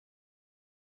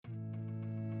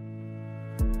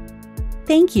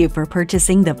Thank you for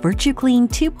purchasing the VirtuClean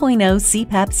 2.0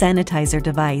 CPAP sanitizer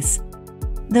device.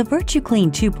 The VirtuClean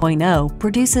 2.0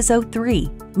 produces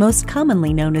O3, most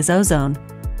commonly known as ozone.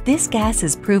 This gas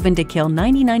is proven to kill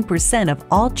 99% of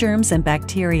all germs and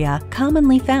bacteria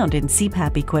commonly found in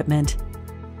CPAP equipment.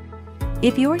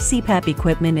 If your CPAP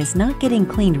equipment is not getting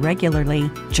cleaned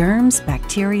regularly, germs,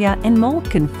 bacteria, and mold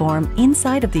can form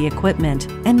inside of the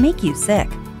equipment and make you sick.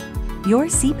 Your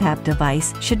CPAP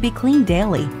device should be cleaned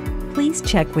daily. Please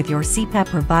check with your CPAP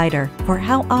provider for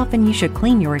how often you should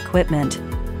clean your equipment.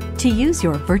 To use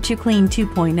your VirtuClean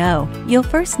 2.0, you'll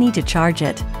first need to charge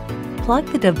it. Plug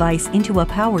the device into a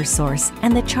power source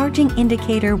and the charging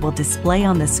indicator will display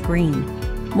on the screen.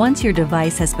 Once your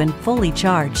device has been fully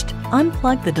charged,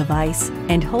 unplug the device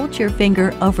and hold your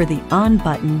finger over the on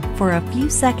button for a few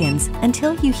seconds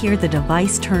until you hear the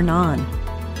device turn on.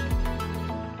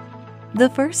 The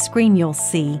first screen you'll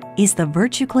see is the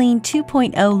VirtuClean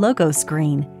 2.0 logo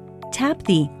screen. Tap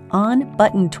the On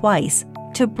button twice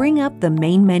to bring up the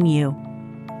main menu.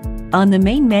 On the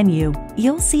main menu,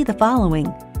 you'll see the following: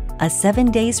 a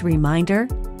 7 days reminder,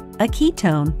 a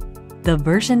ketone, the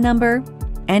version number,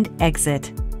 and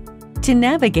exit. To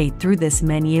navigate through this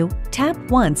menu, tap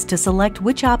once to select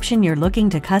which option you're looking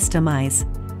to customize.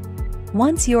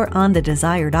 Once you're on the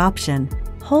desired option,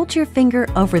 hold your finger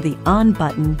over the On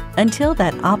button until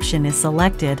that option is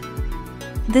selected.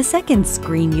 The second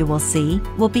screen you will see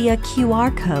will be a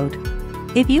QR code.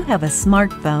 If you have a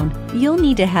smartphone, you'll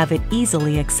need to have it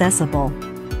easily accessible.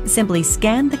 Simply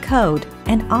scan the code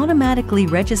and automatically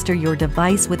register your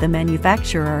device with the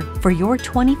manufacturer for your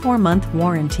 24-month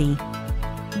warranty.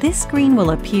 This screen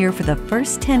will appear for the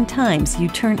first 10 times you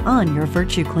turn on your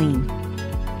VirtuClean.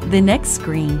 The next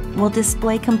screen will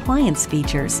display compliance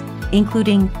features,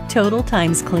 including total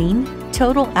times cleaned,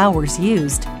 total hours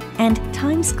used, and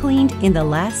times cleaned in the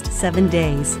last 7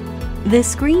 days. The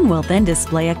screen will then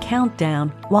display a countdown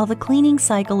while the cleaning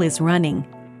cycle is running.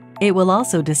 It will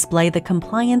also display the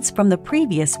compliance from the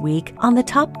previous week on the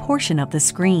top portion of the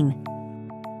screen.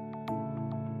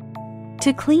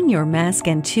 To clean your mask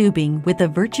and tubing with the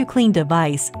VirtuClean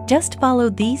device, just follow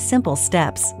these simple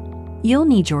steps. You'll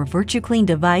need your VirtuClean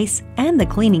device and the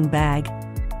cleaning bag.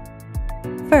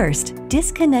 First,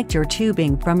 disconnect your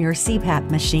tubing from your CPAP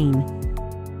machine.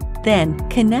 Then,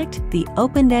 connect the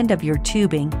opened end of your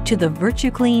tubing to the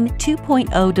VirtuClean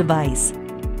 2.0 device.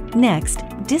 Next,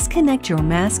 disconnect your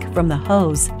mask from the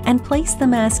hose and place the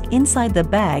mask inside the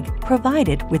bag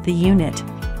provided with the unit.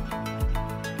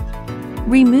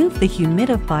 Remove the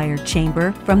humidifier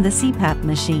chamber from the CPAP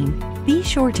machine. Be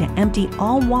sure to empty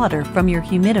all water from your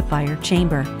humidifier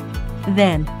chamber.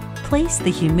 Then, place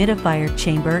the humidifier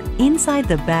chamber inside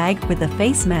the bag with the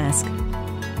face mask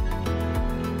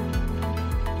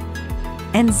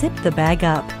and zip the bag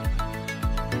up.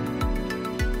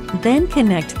 Then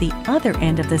connect the other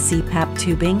end of the CPAP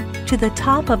tubing to the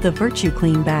top of the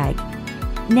VirtuClean bag.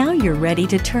 Now you're ready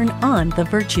to turn on the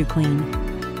VirtuClean.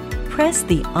 Press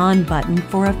the On button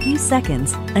for a few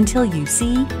seconds until you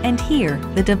see and hear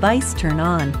the device turn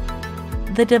on.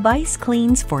 The device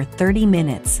cleans for 30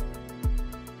 minutes.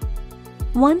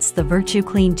 Once the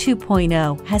VirtuClean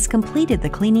 2.0 has completed the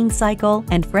cleaning cycle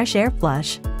and fresh air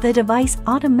flush, the device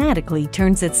automatically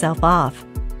turns itself off.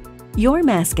 Your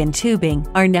mask and tubing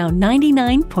are now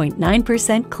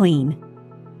 99.9% clean.